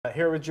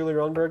Here with Julie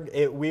Rosenberg,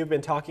 we have been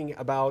talking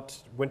about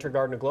Winter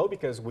Garden Aglow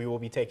because we will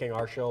be taking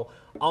our show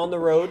on the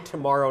road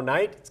tomorrow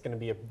night. It's going to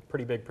be a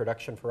pretty big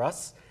production for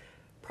us.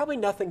 Probably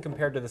nothing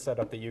compared to the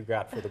setup that you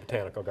got for the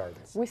Botanical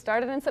Gardens. We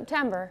started in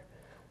September.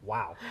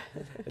 Wow.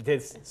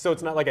 So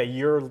it's not like a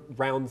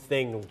year-round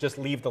thing, just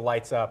leave the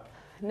lights up.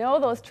 No,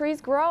 those trees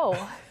grow.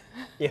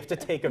 You have to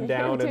take them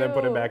down and then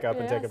put them back up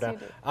and take them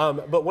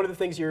down. But one of the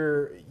things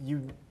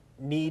you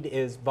need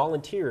is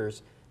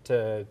volunteers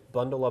to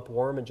bundle up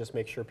warm and just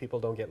make sure people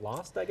don't get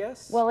lost, I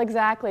guess? Well,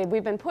 exactly.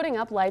 We've been putting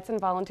up lights and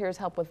volunteers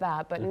help with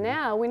that, but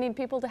now we need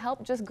people to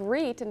help just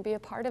greet and be a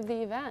part of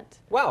the event.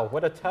 Wow,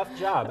 what a tough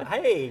job.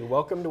 Hey,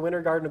 welcome to Winter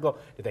Garden Aglow.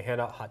 Did they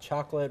hand out hot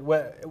chocolate?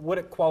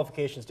 What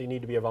qualifications do you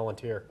need to be a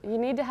volunteer? You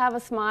need to have a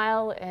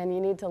smile and you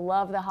need to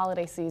love the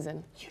holiday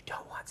season. You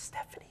don't want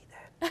Stephanie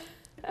then.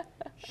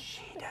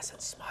 She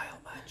doesn't smile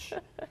much.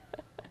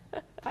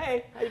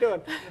 Hey, how you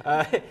doing?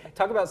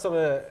 Talk about some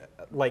of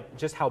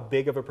just how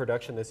big of a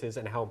production this is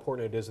and how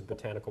important it is at the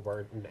Botanical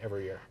Garden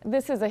every year.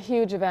 This is a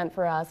huge event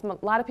for us. A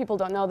lot of people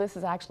don't know this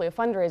is actually a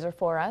fundraiser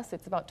for us.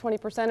 It's about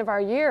 20% of our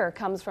year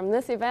comes from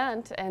this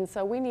event, and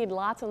so we need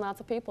lots and lots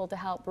of people to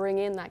help bring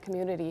in that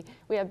community.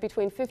 We have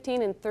between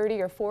 15 and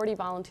 30 or 40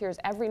 volunteers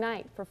every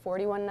night for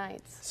 41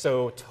 nights.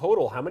 So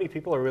total, how many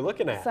people are we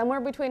looking at? Somewhere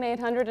between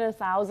 800 and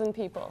 1,000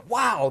 people.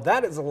 Wow,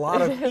 that is a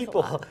lot of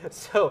people.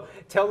 So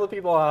tell the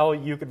people how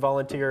you could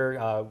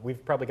volunteer.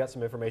 We've probably got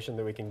some information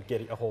that we can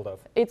get a hold of.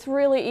 It's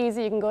really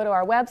easy. You can go to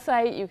our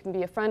website, you can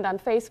be a friend on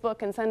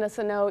Facebook and send us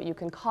a note, you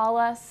can call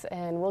us,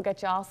 and we'll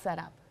get you all set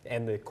up.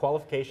 And the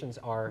qualifications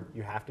are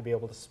you have to be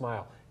able to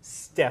smile.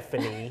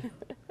 Stephanie,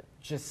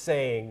 just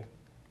saying,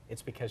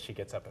 it's because she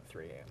gets up at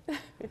 3 a.m.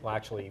 Well,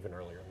 actually, even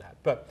earlier than that.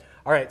 But,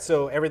 all right,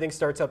 so everything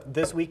starts up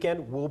this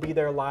weekend. We'll be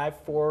there live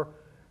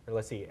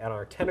let's see, at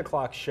our 10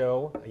 o'clock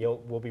show.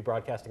 We'll be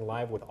broadcasting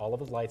live with all of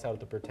his lights out at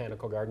the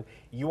Botanical Garden.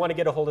 You want to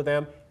get a hold of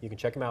them, you can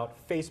check them out.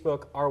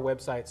 Facebook, our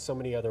website, so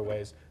many other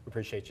ways. We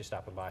appreciate you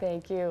stopping by.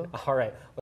 Thank you. All right.